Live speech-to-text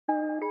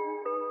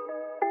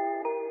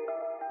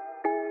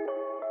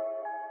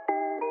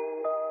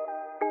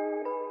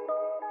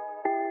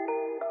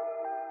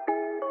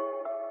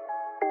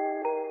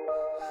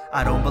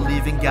I don't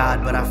believe in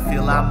God, but I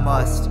feel I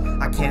must.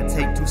 I can't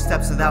take 2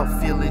 steps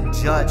without feeling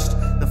judged.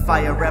 The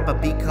fire rapper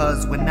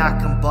because when I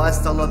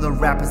combust, all other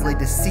rappers lay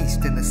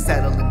deceased in the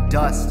settling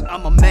dust.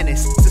 I'm a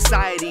menace,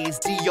 society is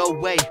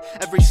DOA.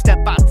 Every step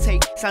I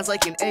take sounds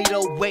like an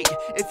 808.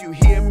 If you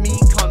hear me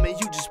coming,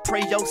 you just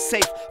pray you're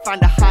safe.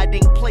 Find a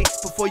hiding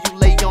place before you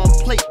lay on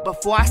plate.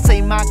 Before I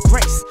say my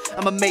grace,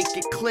 I'ma make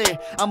it clear.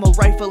 I'm a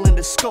rifle in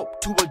the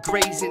scope to a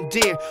grazing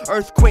deer.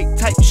 Earthquake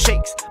type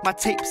shakes, my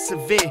tape's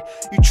severe.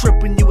 You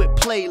trip when you at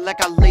play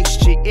like I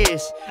laced your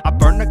ears. I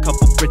burn a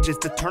couple bridges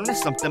to turn to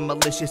something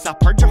malicious. I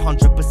purge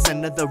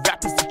 100% of the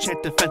rappers who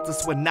chant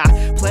defenseless when I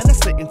plan a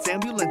sentence.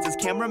 Ambulances,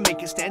 camera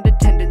making stand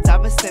attendance.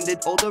 I've ascended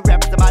older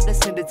rappers to my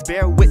descendants.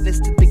 Bear witness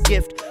to the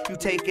gift, you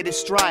take it as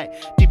stride.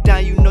 Deep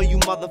down you know you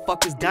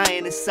motherfuckers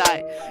dying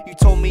inside. You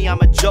told me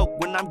I'm a joke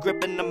when I'm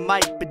gripping the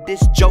mic, but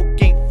this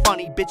joke ain't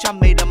funny, bitch, I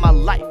made it my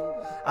life.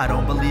 I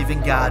don't believe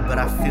in God, but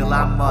I feel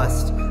I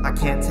must. I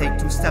can't take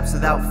 2 steps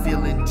without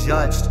feeling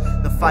judged.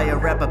 The fire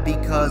rapper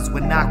because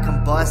when I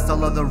combust,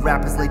 all other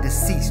rappers lay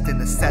deceased in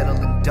the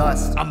settling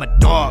dust. I'm a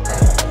dog,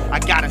 I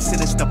got a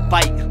sinister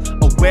bite.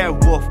 A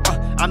werewolf,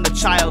 I'm the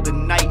child of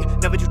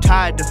night. Never too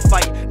tired to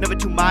fight, never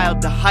too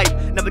mild to hype.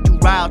 Never too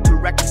riled to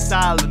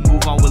reconcile and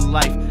move on with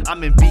life.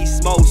 I'm in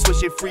beast mode,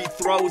 switching free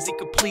throws. It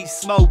complete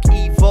smoke,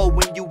 Evo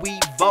when you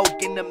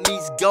evoke.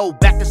 Enemies go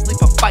back to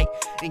sleep or fight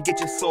and get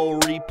your soul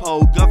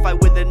repo.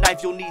 Gunfight with a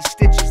knife, you'll need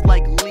stitches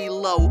like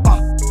Lilo.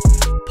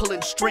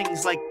 Pulling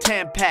strings like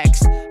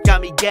Tampax.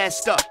 Got me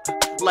gassed up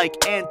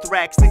like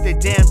anthrax. Think they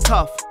damn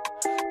tough,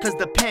 cause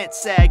the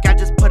pants sag. I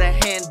just put a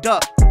hand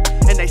up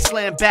and they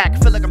slam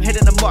back. Feel like I'm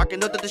hitting the mark. I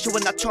know that the shit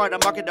will not chart. I'm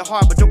marking it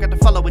hard, but don't get to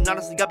follow it.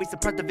 Honestly, I'll be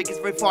surprised if it gets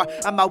very far.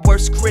 I'm my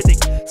worst critic,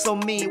 so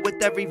mean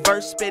with every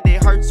verse spit.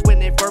 It hurts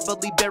when it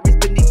verbally buries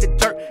beneath the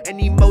dirt.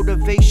 Any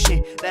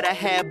motivation that I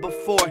had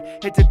before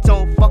hits its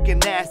own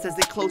fucking ass as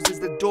it closes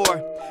the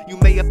door. You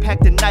may have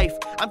packed a knife,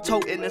 I'm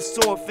toting a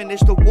sword.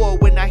 Finish the war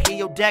when I hear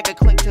your dagger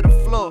clink to the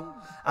floor.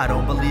 I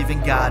don't believe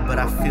in God, but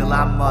I feel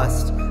I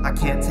must. I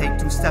can't take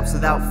 2 steps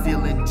without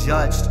feeling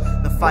judged.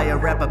 The fire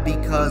rapper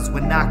because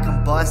when I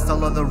combust,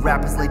 all other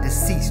rappers lay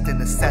deceased in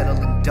the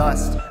settling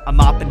dust. I'm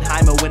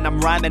Oppenheimer when I'm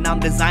rhyming,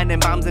 I'm designing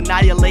bombs,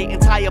 annihilate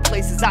entire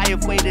places. I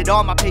have waited,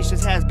 all my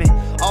patience has been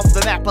off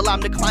the map, while I'm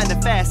declining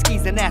fast,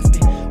 skis and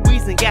Aspen.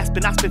 Wheezing,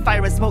 gasping, I spit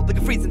fire and smoke like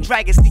a freezing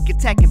dragon. Sneak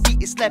attacking,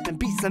 beating, slapping,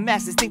 beat some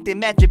masses. Think they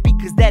magic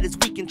because that is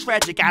weak and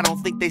tragic. I don't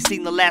think they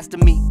seen the last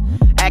of me.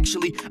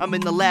 Actually, I'm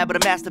in the lab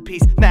with a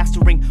masterpiece,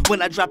 mastering.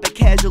 When I drop it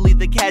casually,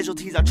 the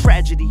casualties are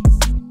tragedy.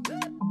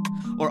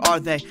 Or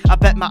are they? I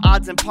bet my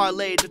odds in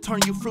parlay to turn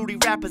you fruity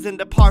rappers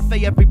into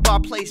parfait. Every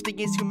bar placed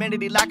against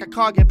humanity like a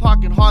car can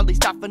park and hardly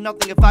stop for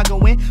nothing if I go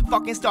in.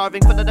 Fucking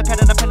starving, feeling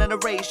dependent, a pen and a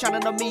race.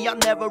 Shining on me, I'll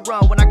never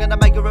run. When I gonna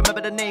make you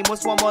remember the name?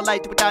 What's one more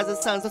light to 1,000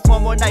 suns? What's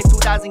one more knife,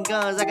 2,000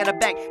 guns? I got a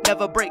back,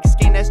 never breaks.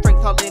 Gain that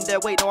strength, all in their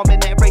weight. No, I'm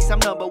in that race, I'm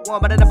number one.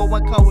 But the number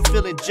one come with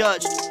feeling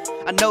judged.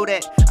 I know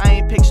that, I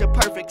ain't picture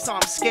perfect, so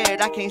I'm scared,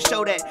 I can't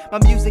show that. My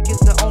music is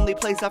the only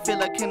place I feel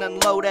I can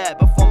unload at.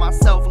 Before my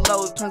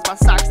self-loathe turns my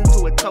socks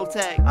into a toe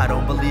tag. I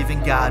don't believe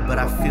in God, but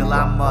I feel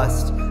I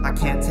must. I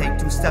can't take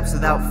 2 steps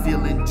without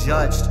feeling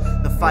judged.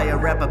 The fire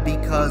rapper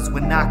because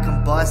when I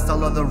combust,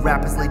 all other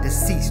rappers lay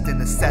deceased in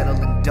the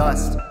settling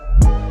dust.